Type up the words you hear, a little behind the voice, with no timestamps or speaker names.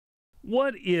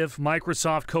What if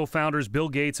Microsoft co-founders Bill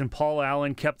Gates and Paul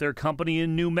Allen kept their company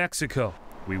in New Mexico?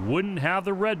 We wouldn't have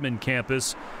the Redmond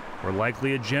campus, or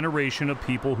likely a generation of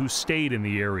people who stayed in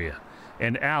the area.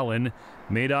 And Allen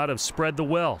may not have spread the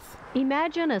wealth.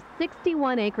 Imagine a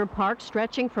 61-acre park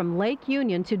stretching from Lake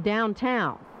Union to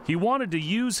downtown. He wanted to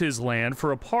use his land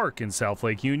for a park in South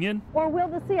Lake Union. Or will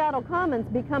the Seattle Commons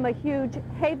become a huge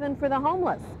haven for the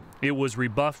homeless? It was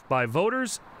rebuffed by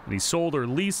voters, and he sold or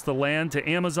leased the land to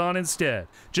Amazon instead.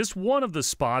 Just one of the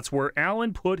spots where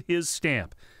Allen put his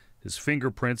stamp. His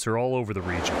fingerprints are all over the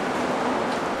region.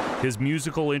 His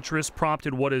musical interest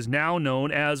prompted what is now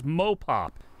known as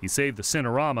Mopop. He saved the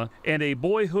Cinerama, and a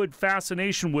boyhood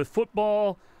fascination with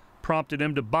football prompted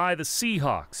him to buy the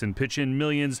Seahawks and pitch in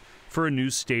millions for a new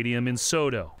stadium in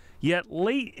Soto. Yet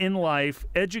late in life,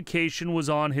 education was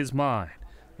on his mind.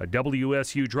 A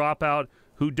WSU dropout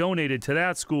who donated to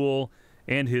that school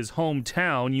and his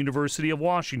hometown, University of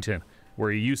Washington,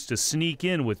 where he used to sneak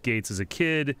in with Gates as a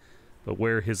kid, but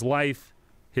where his life,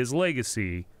 his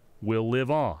legacy, will live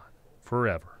on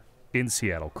forever. In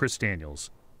Seattle, Chris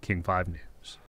Daniels, King 5 News.